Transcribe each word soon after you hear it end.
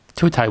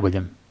Tutaj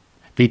William.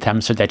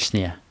 Witam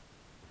serdecznie.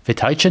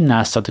 Witajcie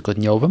na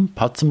cotygodniowym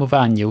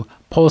podsumowaniu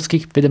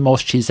polskich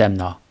wiadomości ze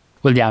mną,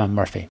 William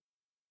Murphy.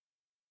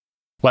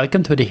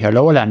 Welcome to the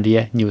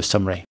Hellolandia News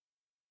Summary.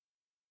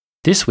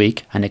 This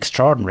week, an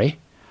extraordinary,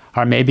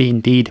 or maybe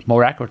indeed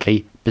more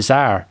accurately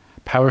bizarre,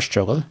 power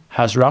struggle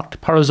has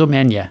rocked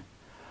Porozumienie,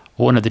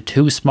 one of the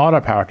two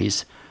smaller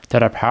parties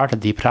that are part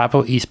of the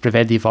Prawo i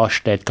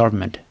Sprawiedliwość-led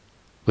government,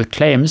 with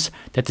claims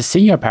that the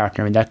senior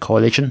partner in that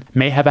coalition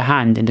may have a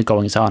hand in the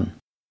goings-on.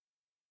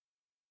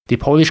 The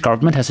Polish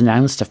government has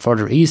announced a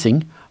further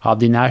easing of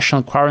the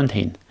national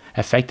quarantine,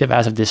 effective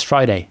as of this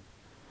Friday,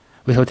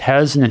 with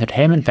hotels and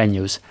entertainment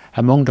venues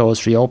among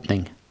those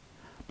reopening,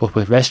 but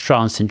with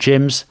restaurants and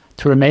gyms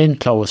to remain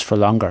closed for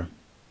longer.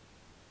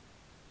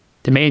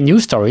 The main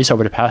news stories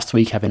over the past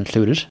week have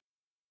included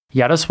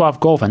Jarosław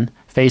Gowin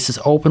faces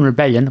open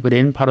rebellion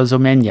within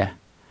Porozumienie,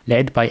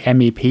 led by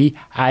MEP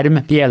Adam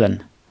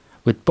Bielin,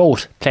 with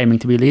both claiming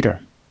to be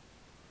leader.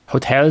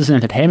 Hotels and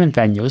entertainment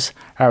venues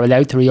are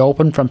allowed to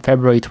reopen from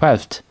February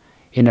 12th,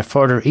 in a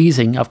further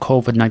easing of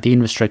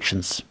COVID-19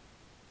 restrictions.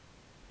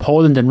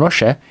 Poland and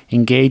Russia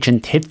engage in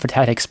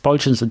tit-for-tat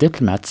expulsions of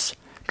diplomats,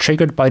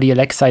 triggered by the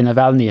Alexei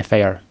Navalny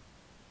affair.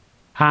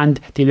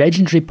 And the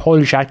legendary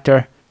Polish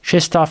actor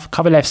Krzysztof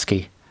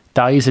Kowalewski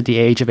dies at the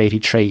age of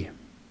 83.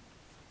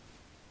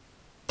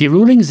 The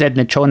ruling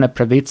Zjednoczona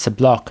Prawica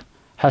bloc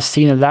has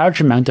seen a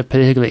large amount of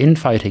political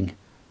infighting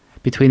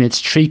between its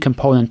three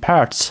component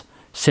parts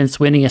since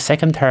winning a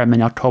second term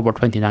in October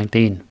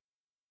 2019.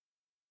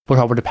 But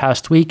over the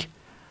past week,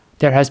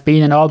 there has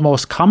been an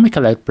almost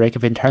comical outbreak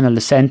of internal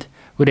dissent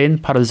within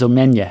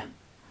Porozumienie,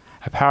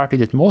 a party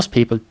that most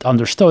people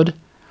understood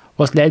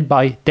was led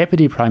by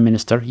Deputy Prime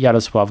Minister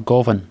Jarosław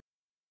Gowin.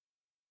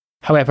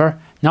 However,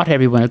 not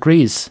everyone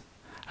agrees,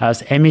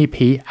 as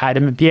MEP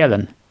Adam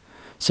Bielin,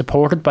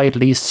 supported by at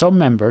least some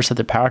members of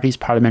the party's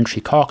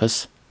parliamentary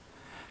caucus,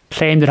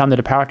 claimed that under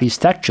the party's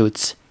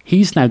statutes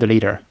he's now the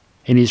leader,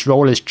 in his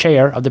role as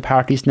chair of the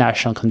party's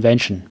national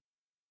convention.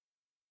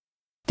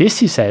 This,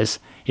 he says,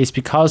 is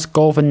because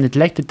Gowin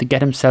neglected to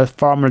get himself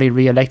formally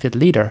re-elected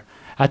leader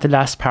at the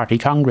last party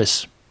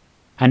congress,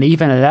 and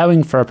even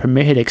allowing for a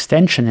permitted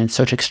extension in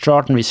such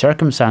extraordinary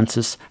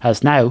circumstances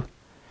as now,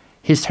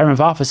 his term of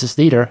office as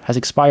leader has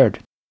expired.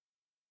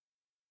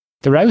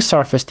 The row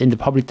surfaced in the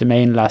public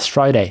domain last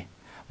Friday,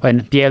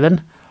 when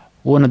Bielin,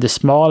 one of the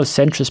small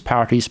centrist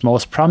party's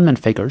most prominent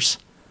figures,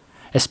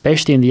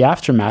 especially in the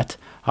aftermath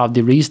of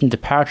the recent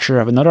departure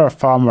of another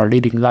former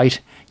leading light,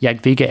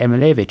 Jadwiga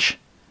Emilewicz,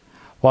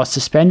 was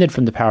suspended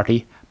from the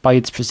party by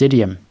its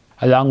presidium,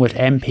 along with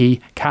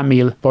MP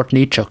Kamil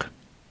Bortniczuk.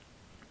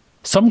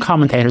 Some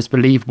commentators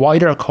believe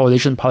wider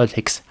coalition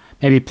politics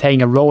may be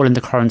playing a role in the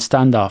current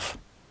standoff,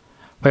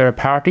 where a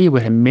party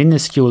with a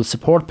minuscule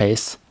support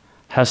base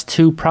has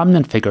two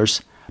prominent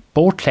figures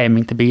both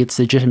claiming to be its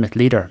legitimate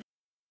leader.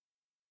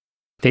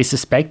 They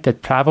suspect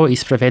that Prawo i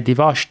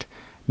Sprawiedliwość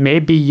may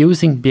be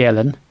using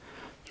Bielin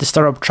to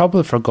stir up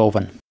trouble for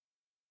Gowin.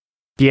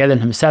 Bielin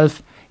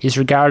himself is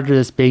regarded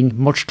as being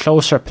much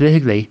closer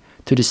politically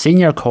to the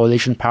senior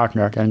coalition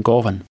partner than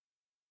Gowin.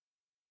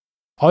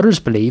 Others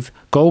believe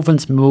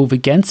Gowin's move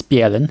against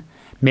Bielin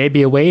may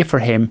be a way for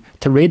him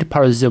to rid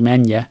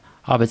Porozumienie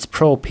of its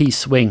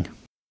pro-peace wing.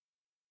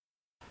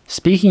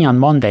 Speaking on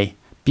Monday,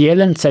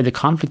 Bielin said the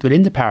conflict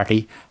within the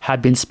party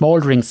had been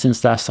smouldering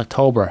since last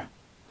October,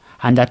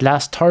 and that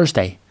last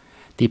Thursday,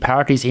 the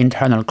party's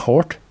internal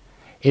court,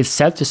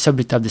 itself the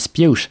subject of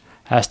dispute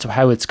as to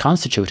how it's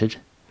constituted,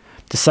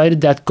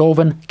 decided that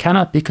Gowin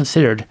cannot be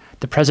considered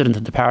the president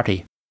of the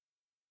party.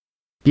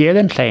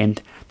 Bielin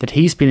claimed that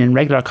he's been in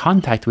regular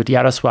contact with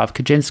Jarosław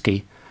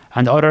Kaczynski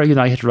and other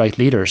United Right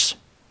leaders,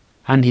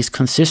 and he's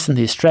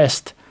consistently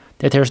stressed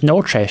that there's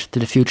no threat to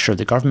the future of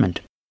the government.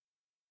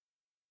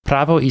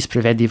 Prawo i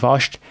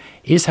Sprawiedliwość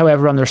is,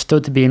 however,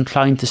 understood to be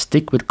inclined to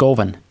stick with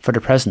Gowin for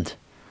the present,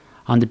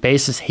 on the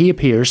basis he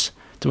appears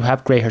to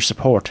have greater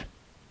support,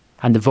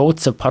 and the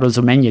votes of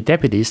Porozumienie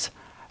deputies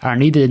are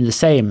needed in the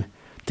same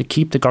to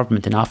keep the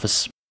government in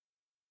office.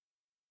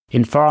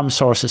 Informed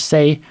sources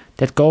say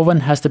that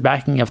Gowin has the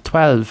backing of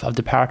 12 of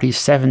the party's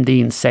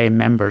 17 Sejm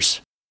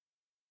members.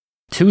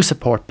 2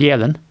 support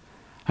Bielin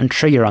and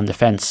 3 are on the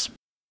fence.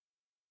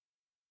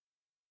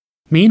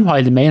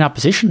 Meanwhile, the main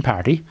opposition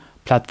party,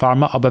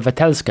 Platforma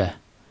Obywatelska,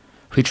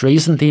 which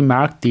recently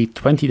marked the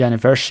 20th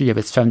anniversary of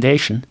its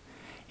foundation,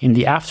 in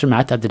the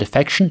aftermath of the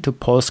defection to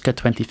Polska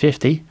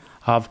 2050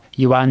 of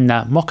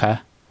Joanna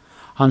Mucha,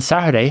 on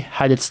Saturday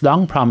had its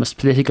long-promised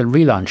political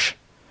relaunch,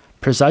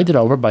 presided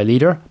over by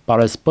leader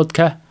Borys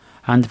Budka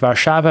and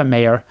Warszawa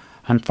mayor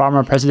and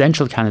former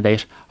presidential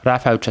candidate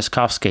Rafał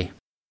Trzaskowski.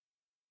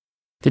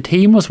 The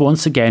team was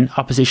once again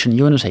opposition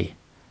unity,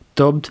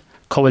 dubbed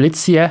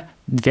Koalicja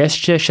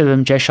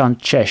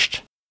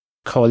 276,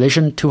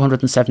 Coalition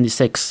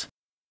 276,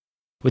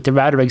 with the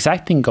rather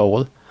exacting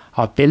goal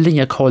of building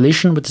a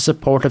coalition with the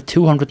support of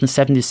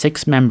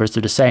 276 members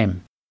of the Sejm,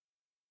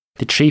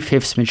 the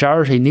 3/5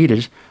 majority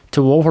needed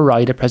to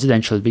override a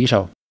presidential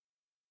veto.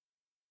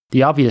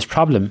 The obvious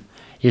problem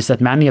is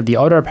that many of the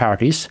other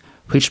parties,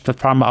 which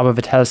Platforma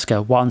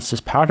Obywatelska wants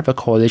as part of a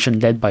coalition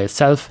led by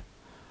itself,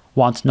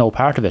 wants no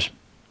part of it.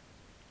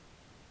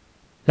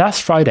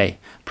 Last Friday,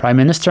 Prime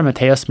Minister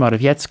Mateusz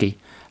Morawiecki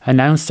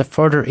announced a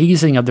further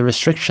easing of the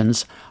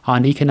restrictions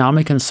on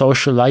economic and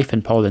social life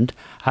in Poland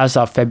as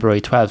of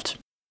February 12th.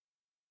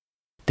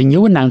 The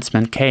new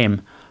announcement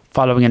came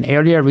following an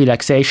earlier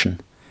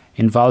relaxation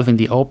involving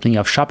the opening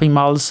of shopping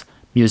malls,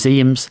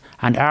 museums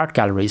and art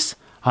galleries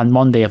on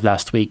Monday of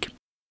last week.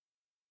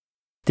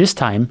 This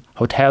time,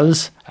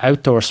 hotels,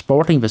 outdoor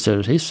sporting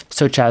facilities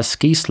such as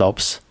ski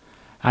slopes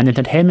and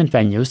entertainment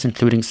venues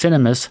including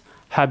cinemas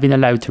have been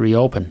allowed to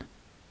reopen,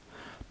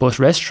 but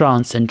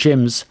restaurants and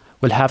gyms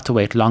will have to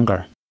wait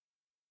longer.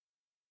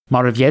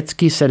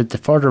 Morawiecki said that the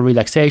further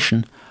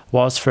relaxation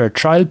was for a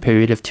trial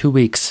period of 2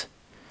 weeks,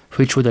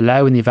 which would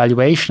allow an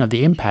evaluation of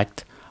the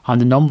impact on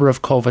the number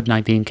of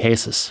COVID-19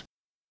 cases.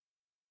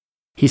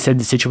 He said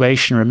the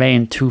situation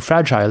remained too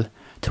fragile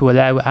to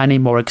allow any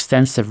more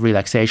extensive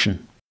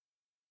relaxation.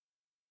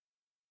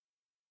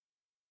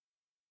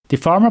 The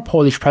former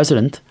Polish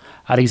President,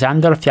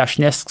 Aleksander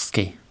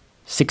Kwaśniewski,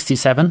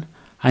 67,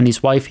 and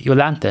his wife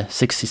Jolanta,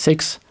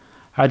 66,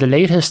 are the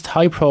latest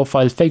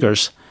high-profile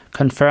figures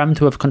confirmed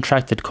to have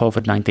contracted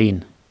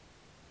COVID-19.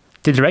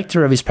 The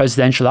director of his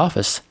presidential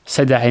office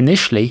said that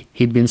initially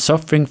he'd been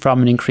suffering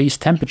from an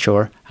increased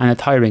temperature and a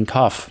tiring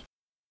cough,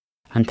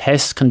 and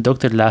tests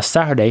conducted last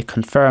Saturday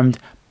confirmed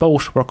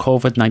both were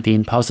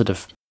COVID-19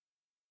 positive.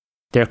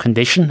 Their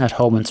condition at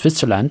home in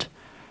Switzerland,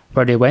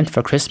 where they went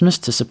for Christmas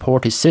to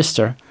support his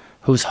sister,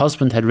 whose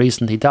husband had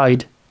recently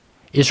died,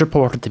 is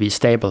reported to be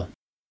stable.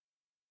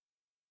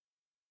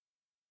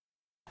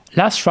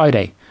 Last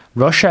Friday,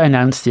 Russia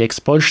announced the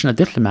expulsion of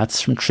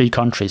diplomats from 3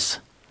 countries,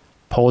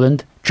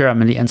 Poland,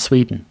 Germany and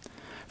Sweden,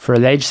 for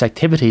alleged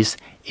activities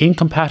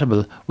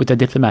incompatible with their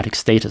diplomatic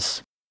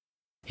status.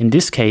 In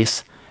this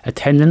case,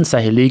 attendance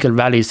at illegal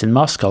rallies in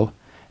Moscow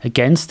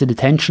against the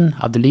detention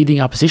of the leading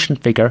opposition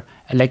figure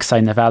Alexei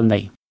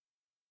Navalny.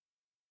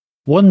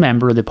 One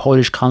member of the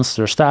Polish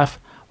consular staff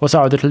was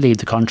ordered to leave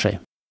the country.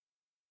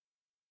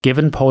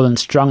 Given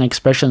Poland's strong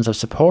expressions of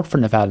support for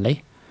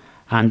Navalny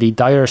and the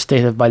dire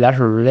state of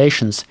bilateral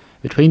relations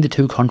between the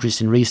 2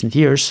 countries in recent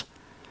years,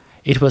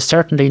 it was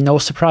certainly no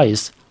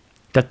surprise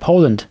that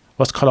Poland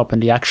was caught up in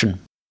the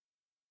action.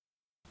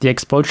 The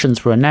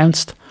expulsions were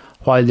announced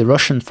while the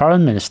Russian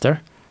Foreign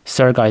Minister,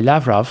 Sergei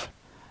Lavrov,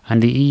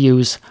 and the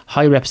EU's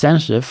High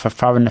Representative for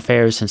Foreign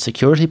Affairs and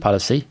Security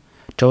Policy,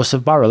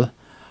 Joseph Borrell,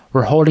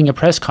 were holding a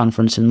press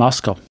conference in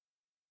Moscow.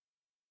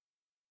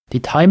 The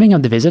timing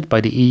of the visit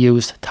by the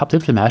EU's top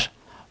diplomat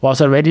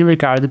was already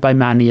regarded by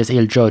many as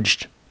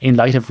ill-judged in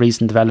light of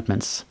recent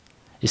developments,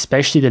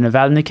 especially the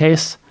Navalny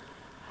case,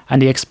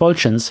 and the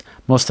expulsions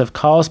must have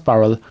caused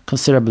Borrell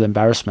considerable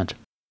embarrassment.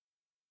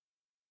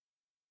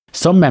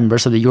 Some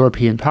members of the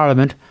European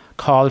Parliament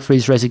called for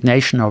his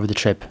resignation over the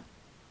trip.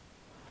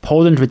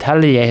 Poland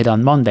retaliated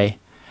on Monday,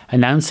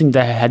 announcing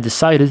that it had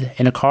decided,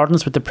 in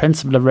accordance with the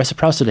principle of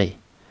reciprocity,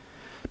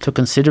 to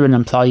consider an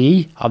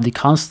employee of the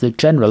Consulate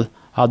General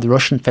of the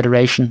Russian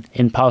Federation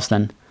in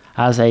Poznan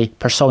as a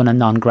persona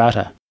non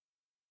grata.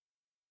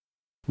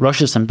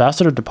 Russia's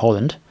ambassador to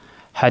Poland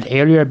had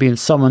earlier been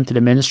summoned to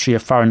the Ministry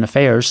of Foreign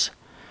Affairs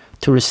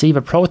to receive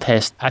a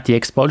protest at the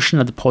expulsion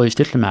of the Polish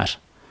diplomat,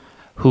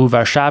 who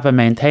Warsaw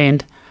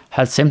maintained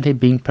had simply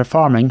been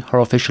performing her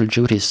official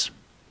duties.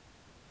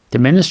 The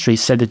ministry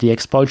said that the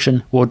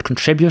expulsion would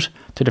contribute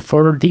to the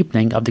further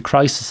deepening of the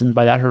crisis in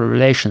bilateral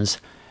relations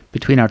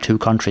between our 2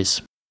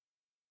 countries.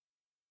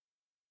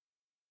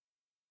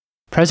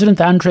 President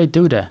Andrzej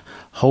Duda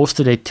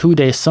hosted a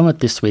 2-day summit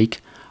this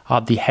week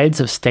of the heads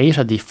of state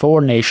of the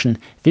 4-nation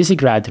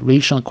Visegrad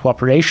Regional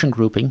Cooperation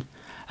Grouping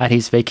at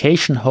his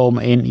vacation home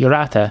in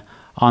Jurata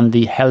on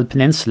the Hel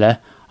Peninsula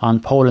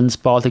on Poland's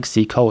Baltic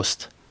Sea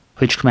coast,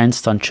 which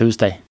commenced on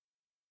Tuesday.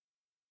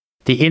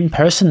 The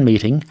in-person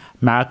meeting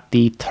marked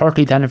the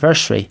 30th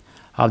anniversary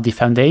of the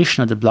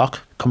foundation of the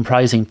bloc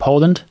comprising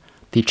Poland,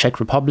 the Czech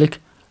Republic,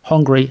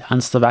 Hungary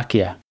and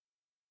Slovakia.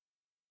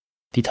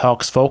 The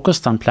talks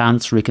focused on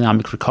plans for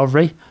economic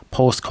recovery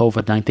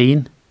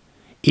post-COVID-19,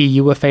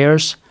 EU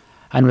affairs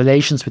and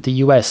relations with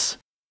the US,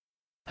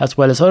 as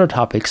well as other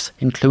topics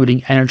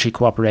including energy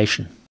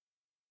cooperation.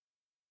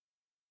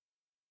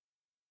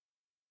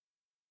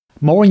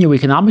 More new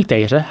economic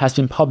data has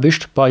been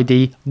published by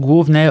the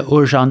Główny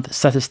Urząd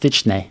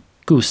Statystyczny,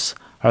 GUS,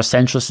 our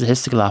Central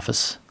Statistical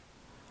Office.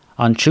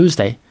 On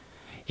Tuesday,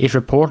 it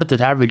reported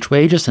that average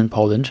wages in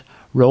Poland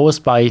rose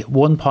by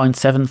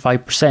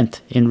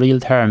 1.75% in real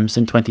terms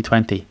in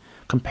 2020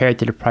 compared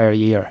to the prior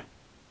year.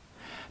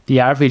 The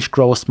average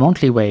gross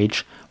monthly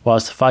wage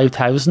was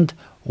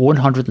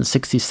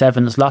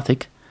 5,167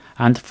 zlotych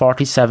and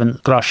 47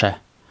 grosze,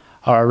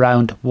 or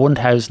around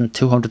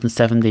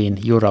 1,217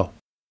 euro.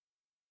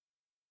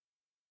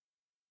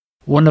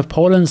 One of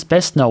Poland's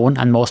best known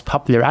and most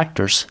popular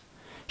actors,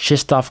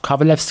 Krzysztof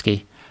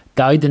Kowalewski,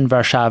 died in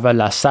Warsaw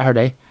last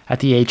Saturday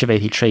at the age of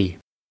 83.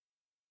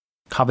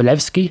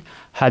 Kowalewski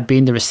had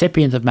been the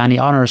recipient of many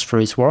honours for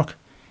his work,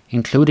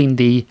 including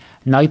the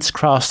Knight's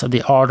Cross of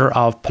the Order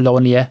of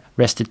Polonia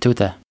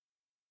Restituta.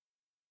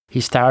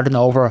 He starred in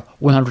over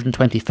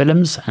 120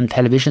 films and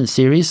television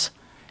series,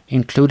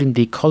 including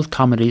the cult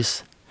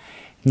comedies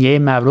Nie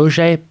ma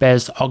róży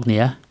bez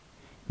ognia,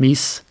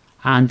 Mis,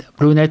 and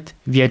Brunet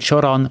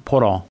Wieczoron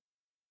Porą,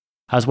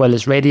 as well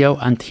as radio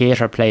and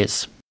theatre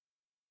plays.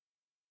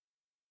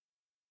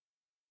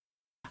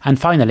 And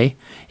finally,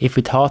 if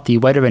we thought the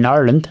weather in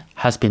Ireland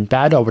has been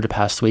bad over the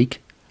past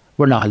week,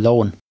 we're not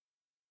alone.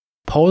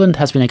 Poland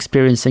has been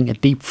experiencing a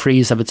deep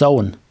freeze of its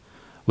own,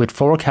 with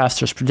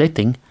forecasters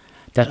predicting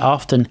that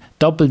often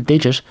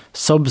double-digit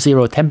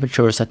sub-zero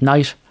temperatures at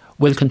night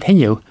will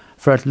continue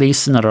for at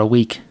least another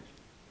week.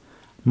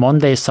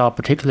 Monday saw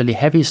particularly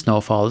heavy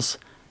snowfalls,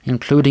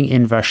 including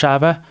in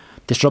Warszawa,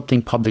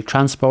 disrupting public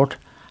transport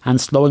and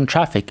slowing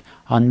traffic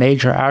on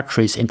major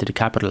arteries into the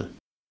capital.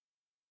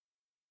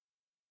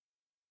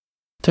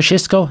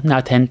 Tushishko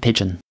na ten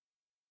tydzień.